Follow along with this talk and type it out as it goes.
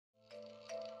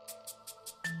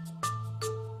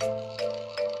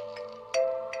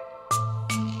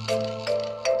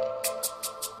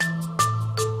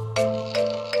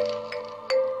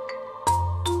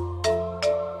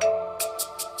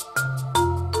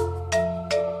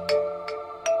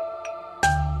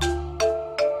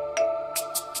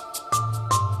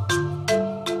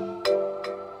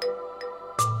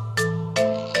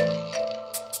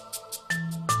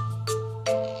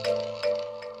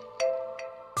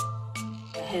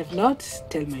have not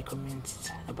told my community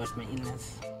about my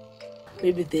illness.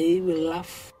 Maybe they will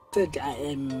laugh that I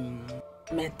am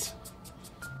mad.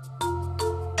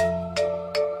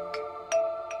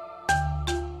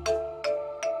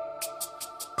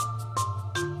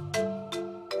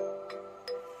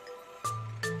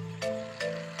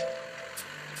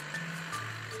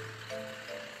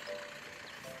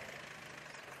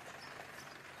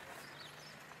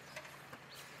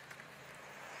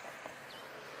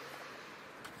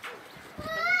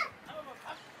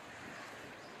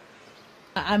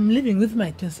 I'm living with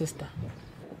my twin sister.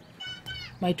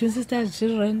 My twin sister has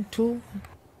children too,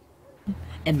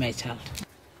 and my child.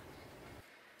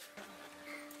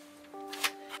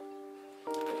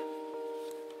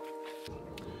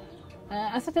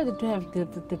 I started to have the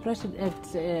depression at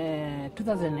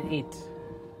 2008.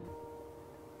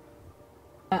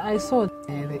 I saw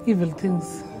the evil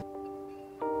things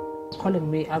calling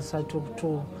me outside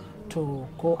to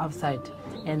go outside,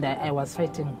 and I was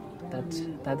fighting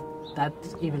that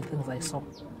evil things I saw.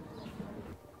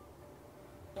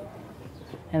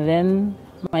 And then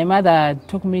my mother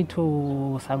took me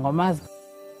to Sangomas.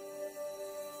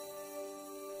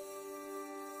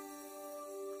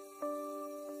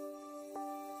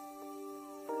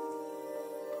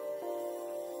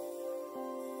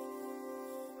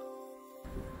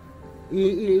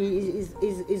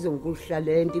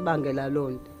 Izonkuhlale into ibangela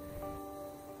lonto.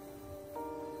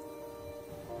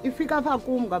 Ifika pha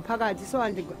kum ngaphakathi so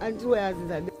andiwazi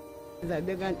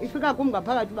zabe kanti ifika kum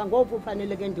ngaphakathi bangoku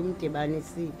ufanele ke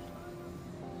ndimdibanisile.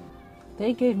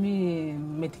 They gave me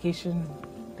medication,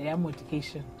 their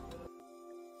medication,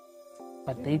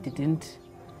 but they didn't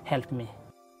help me.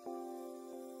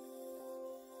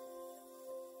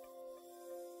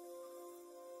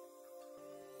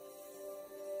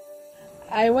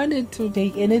 I wanted to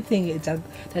take anything that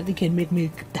it can make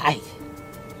me die.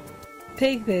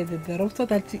 Take the rope so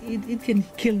that it can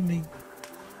kill me.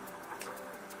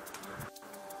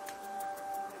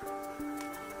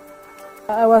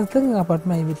 I was thinking about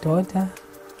my daughter.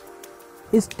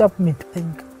 It stopped me to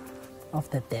think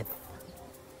of the death.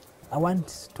 I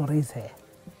want to raise her.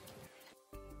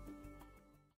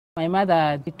 My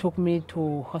mother took me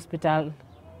to hospital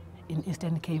in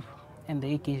Eastern Cape, and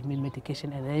they gave me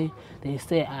medication, and they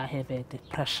say I have a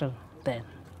depression then.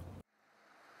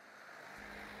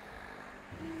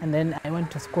 And then I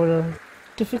went to school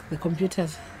to fix the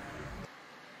computers.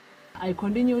 I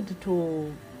continued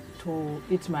to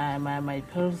eat my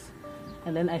pills,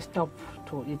 and then I stopped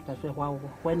to eat my pills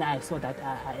when I saw that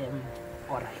I am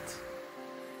all right.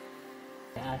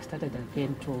 I started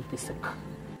again to be sick.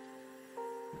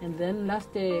 And then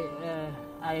last day,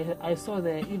 I saw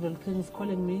the evil things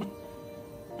calling me,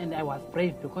 and I was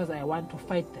brave because I want to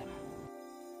fight them.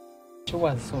 She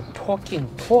was so talking.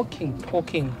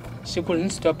 She couldn't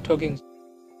stop talking.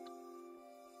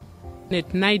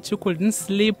 At night she couldn't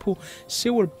sleep. She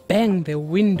would bang the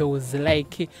windows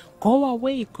like, go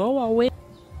away, go away.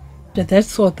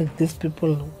 That's what these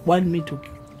people want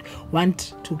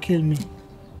to kill me.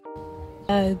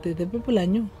 The people I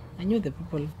knew the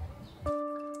people.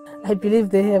 I believe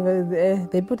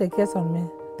they put a curse on me.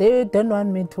 They don't want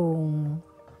me to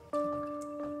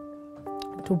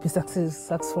be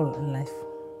successful in life.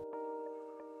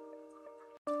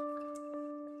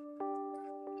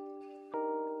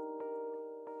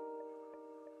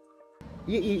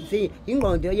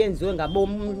 Ingqondo yenziwe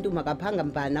ngabomuntu makaphanga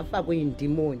mbani afakwe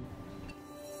indimoni.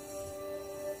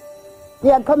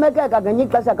 Ngiyaxhomekeka ngenye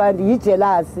ixesha kanti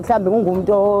yijealous mhlawumbe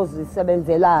kungumuntu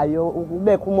ozisebenzelayo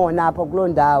ubekho umona apho kuloo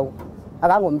ndawo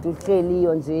akangomuntu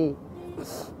uhleliyo nje.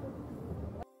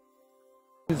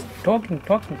 Talking.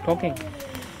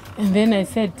 And then I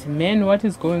said, man, what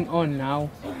is going on now?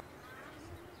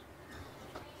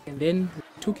 And then we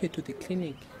took her to the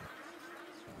clinic.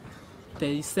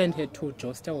 They sent her to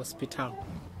Josta Hospital,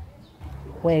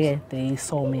 where they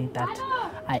saw me that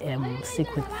I am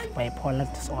sick with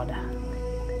bipolar disorder.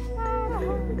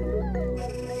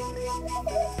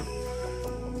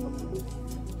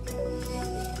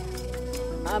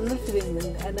 I'm not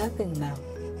feeling nothing now.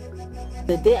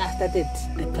 The day I started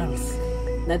the pills,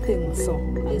 nothing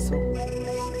I saw.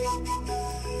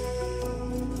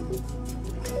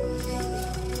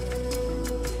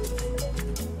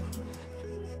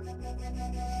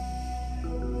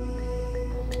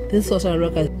 This social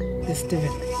worker is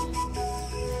Stephen.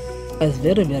 Is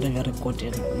very good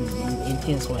in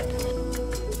his work.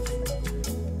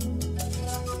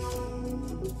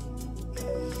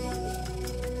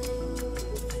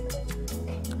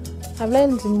 I've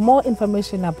learned more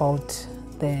information about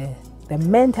the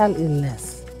mental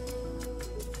illness.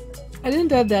 I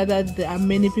didn't know that there are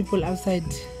many people outside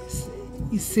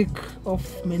is sick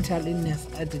of mental illness.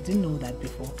 I didn't know that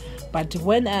before. But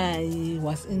when I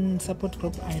was in support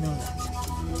group, I know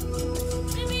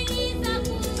that.